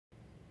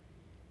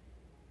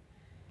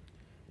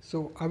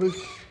So I will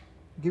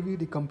give you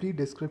the complete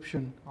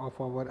description of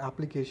our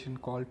application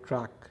called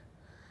Track.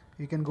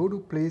 You can go to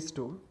Play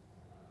Store,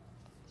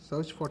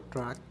 search for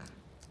Track.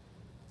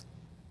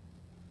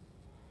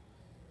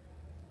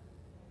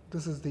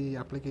 This is the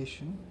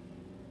application.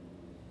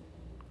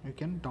 You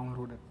can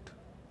download it.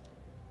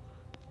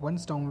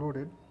 Once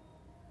downloaded,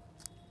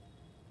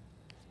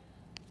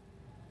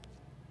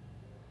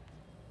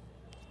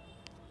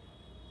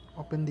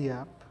 open the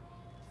app.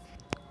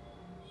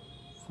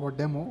 For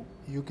demo,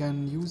 you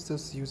can use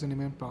this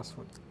username and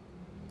password.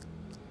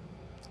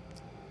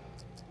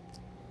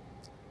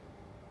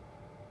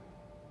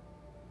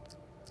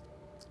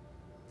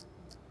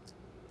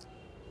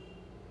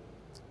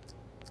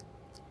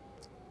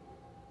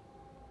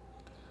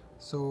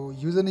 So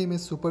username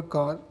is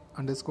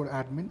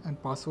supercar_admin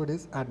and password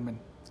is admin.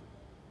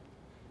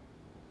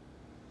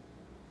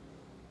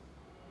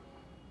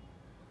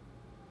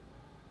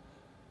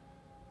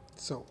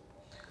 So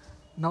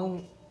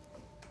now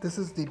this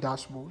is the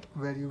dashboard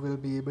where you will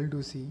be able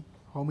to see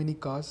how many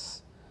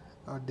cars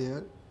are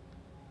there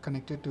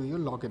connected to your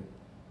login.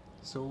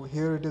 So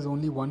here it is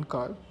only one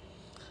car.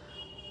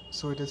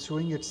 So it is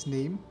showing its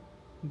name,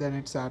 then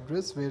its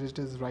address where it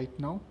is right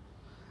now,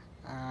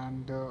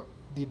 and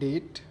the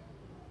date,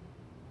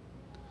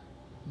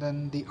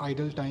 then the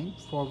idle time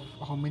for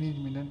how many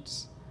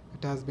minutes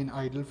it has been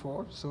idle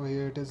for. So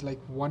here it is like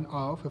 1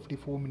 hour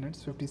 54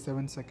 minutes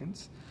 57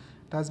 seconds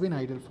it has been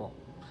idle for.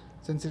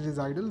 Since it is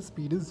idle,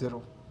 speed is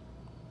 0.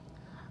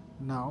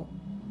 Now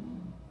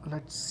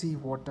let's see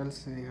what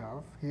else we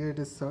have. Here it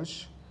is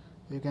search.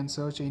 You can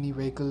search any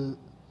vehicle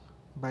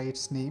by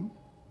its name.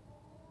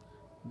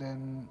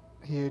 Then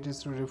here it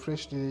is to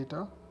refresh the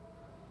data.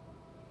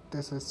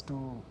 This is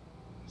to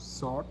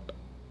sort,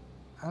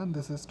 and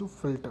this is to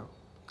filter.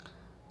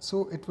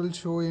 So it will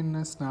show in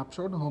a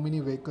snapshot how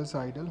many vehicles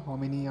are idle, how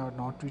many are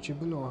not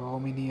reachable, or how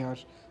many are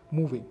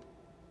moving.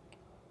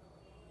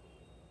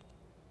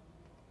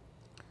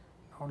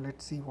 Now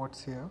let's see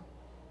what's here.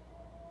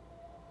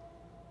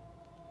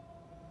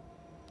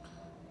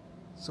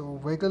 So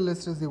vehicle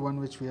list is the one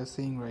which we are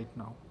seeing right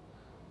now.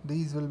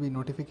 These will be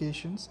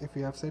notifications. If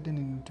you have set any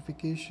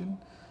notification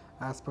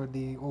as per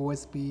the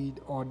OS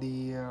speed or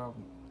the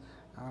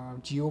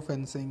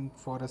geofencing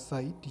for a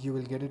site, you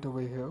will get it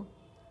over here,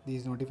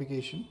 these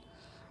notification,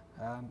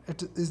 and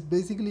it is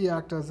basically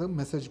act as a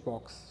message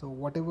box. So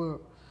whatever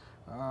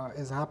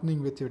is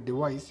happening with your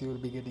device, you will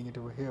be getting it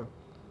over here.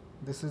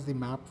 This is the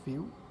map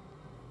view.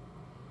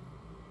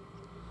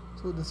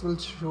 So this will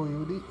show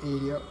you the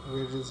area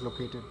where it is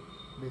located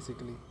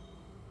basically.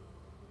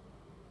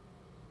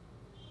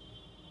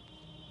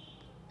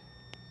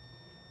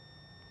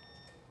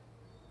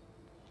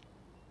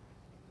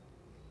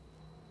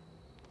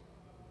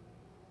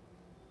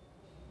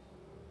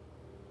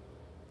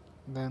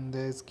 Then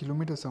there is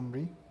kilometer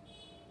summary,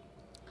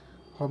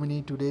 how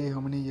many today,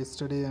 how many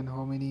yesterday, and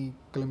how many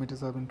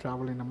kilometers have been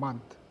traveled in a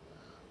month.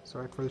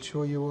 So it will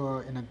show you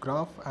in a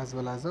graph as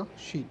well as a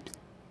sheet.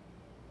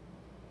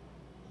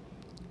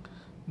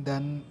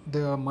 Then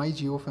there are my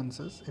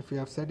geofences. If you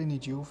have set any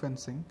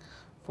geofencing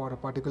for a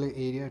particular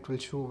area, it will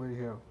show over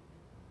here.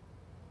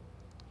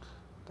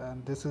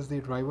 Then this is the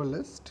driver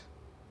list,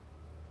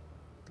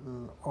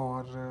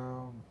 or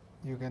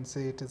you can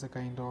say it is a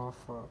kind of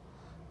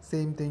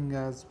same thing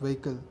as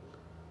vehicle.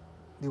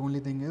 The only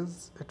thing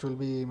is it will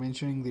be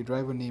mentioning the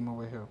driver name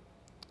over here.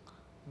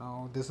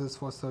 Now this is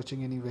for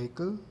searching any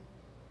vehicle.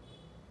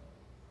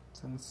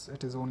 Since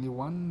it is only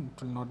one,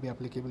 it will not be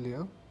applicable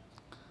here.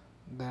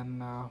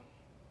 Then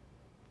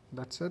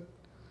that's it.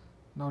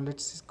 Now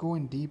let's go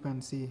in deep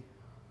and see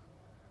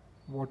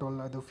what all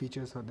other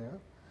features are there.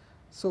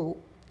 So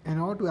in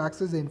order to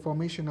access the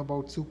information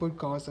about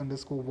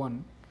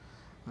supercars_1,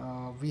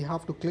 we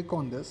have to click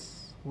on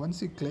this.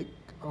 Once you click,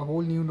 a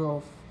whole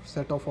new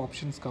set of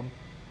options come.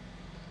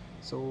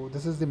 So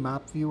this is the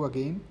map view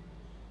again.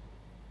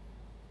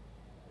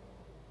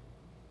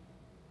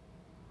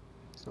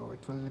 So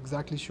it will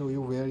exactly show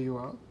you where you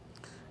are.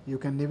 You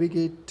can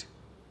navigate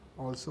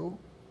also.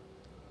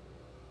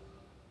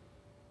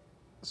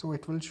 So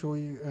it will show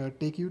you,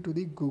 take you to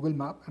the Google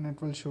map, and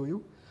it will show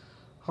you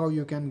how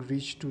you can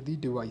reach to the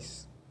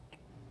device.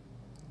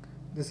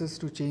 This is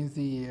to change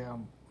the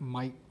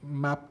my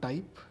map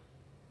type.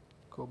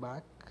 Go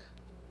back.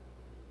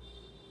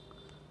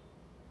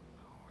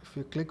 If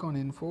you click on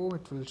info,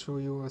 it will show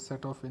you a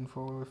set of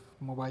info, if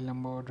mobile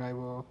number,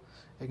 driver,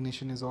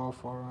 ignition is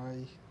off or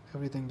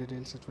everything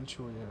details it will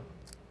show here.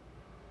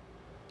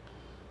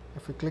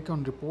 If you click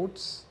on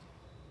reports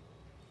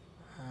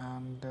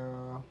and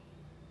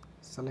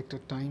select a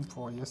time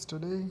for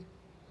yesterday,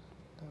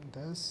 then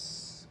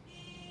this,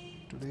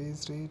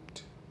 today's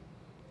date,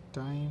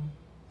 time,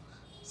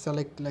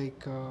 select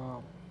like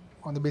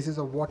on the basis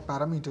of what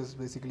parameters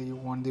basically you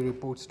want the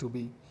reports to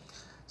be.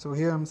 So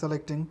here I'm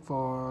selecting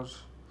for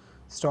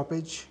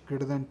stoppage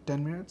greater than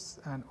 10 minutes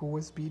and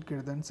OS speed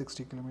greater than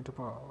 60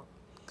 km/h.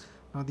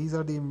 Now these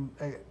are the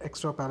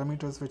extra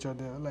parameters which are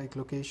there, like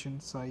location,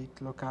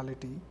 site,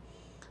 locality.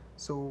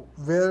 So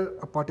where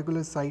a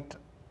particular site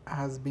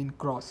has been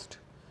crossed,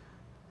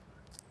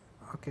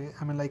 Okay,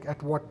 I mean like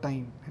at what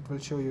time it will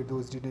show you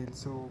those details.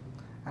 So,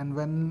 and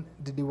when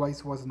the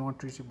device was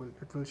not reachable,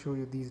 it will show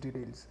you these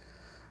details.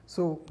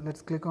 So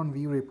let's click on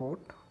view report.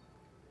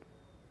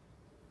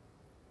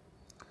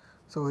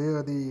 So here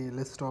are the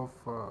list of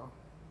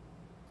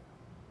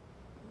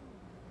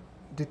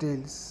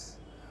details.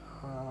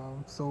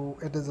 So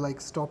it is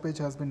like stoppage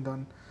has been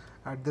done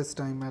at this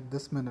time, at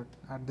this minute,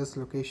 at this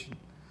location.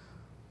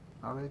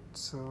 Alright,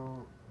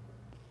 so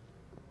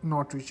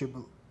not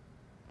reachable.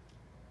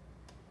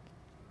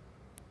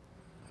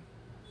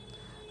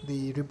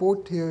 The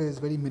report here is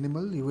very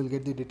minimal. You will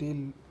get the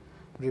detailed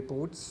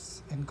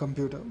reports in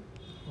computer,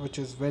 which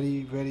is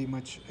very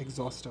much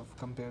exhaustive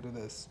compared to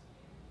this.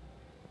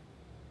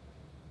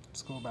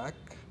 Let's go back.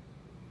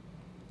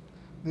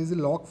 There is a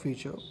lock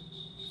feature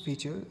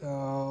which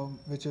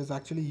is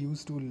actually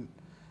used to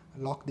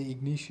lock the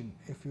ignition.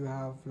 If you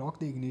have locked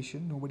the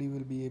ignition, nobody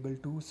will be able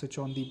to switch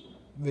on the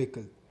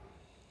vehicle.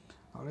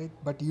 Alright,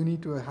 but you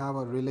need to have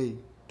a relay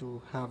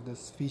to have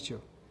this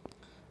feature.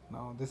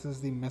 Now this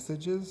is the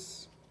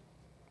messages.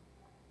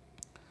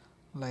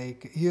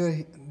 Like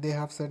here they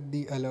have set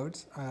the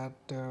alerts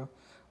at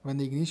when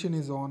the ignition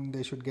is on,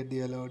 they should get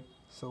the alert.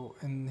 So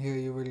in here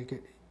you will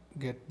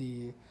get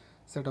the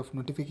set of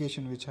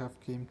notification which have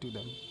came to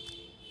them.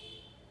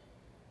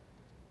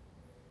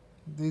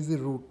 This is the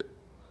route,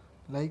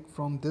 like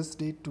from this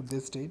date to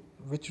this date,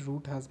 which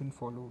route has been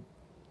followed.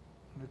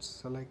 Let's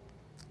select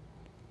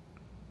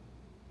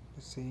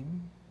the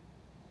same.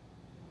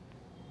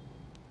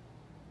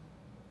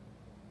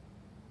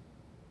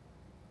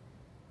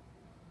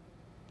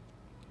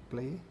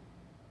 Play.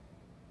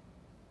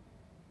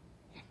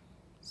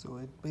 So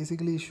it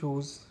basically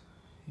shows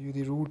you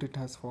the route it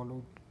has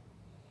followed.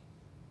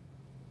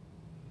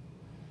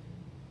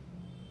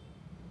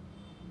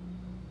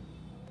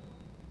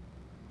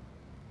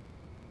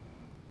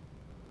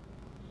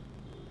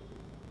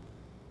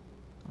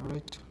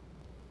 Alright,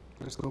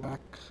 let's go back.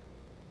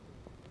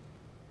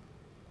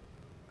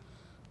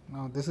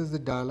 Now this is the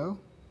dialer.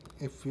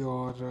 If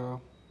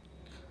your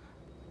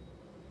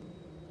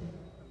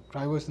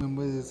driver's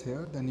number is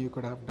here, then you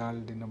could have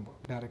dialed the number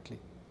directly.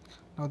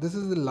 Now this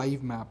is the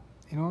live map.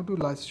 In order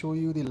to show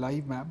you the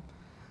live map,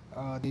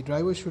 the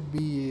driver should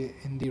be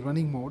in the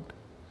running mode.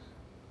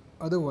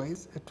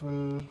 Otherwise it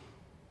will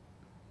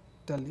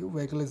tell you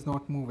vehicle is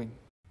not moving.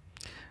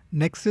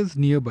 Next is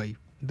nearby.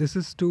 This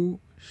is to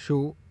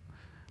show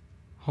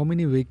how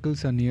many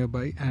vehicles are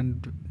nearby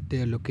and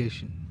their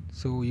location.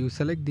 So you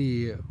select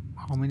the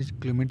how many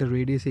kilometer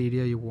radius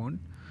area you want.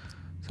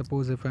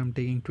 Suppose if I'm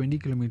taking 20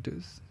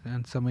 kilometers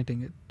and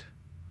submitting it,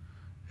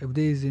 if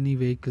there is any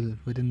vehicle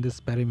within this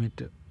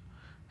perimeter,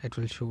 it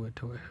will show it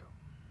over here.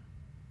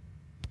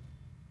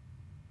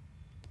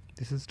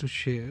 This is to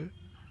share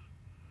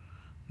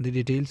the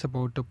details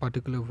about a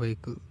particular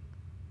vehicle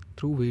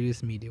through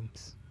various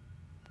mediums.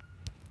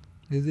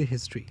 This is the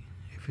history.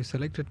 If you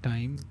select a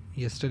time,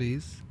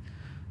 yesterday's,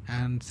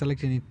 and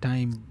select any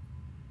time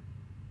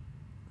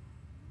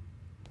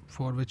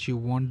for which you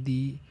want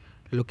the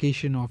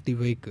location of the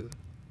vehicle,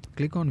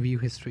 click on view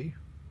history.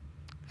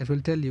 It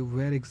will tell you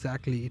where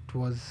exactly it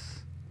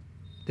was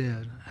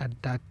there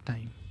at that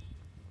time.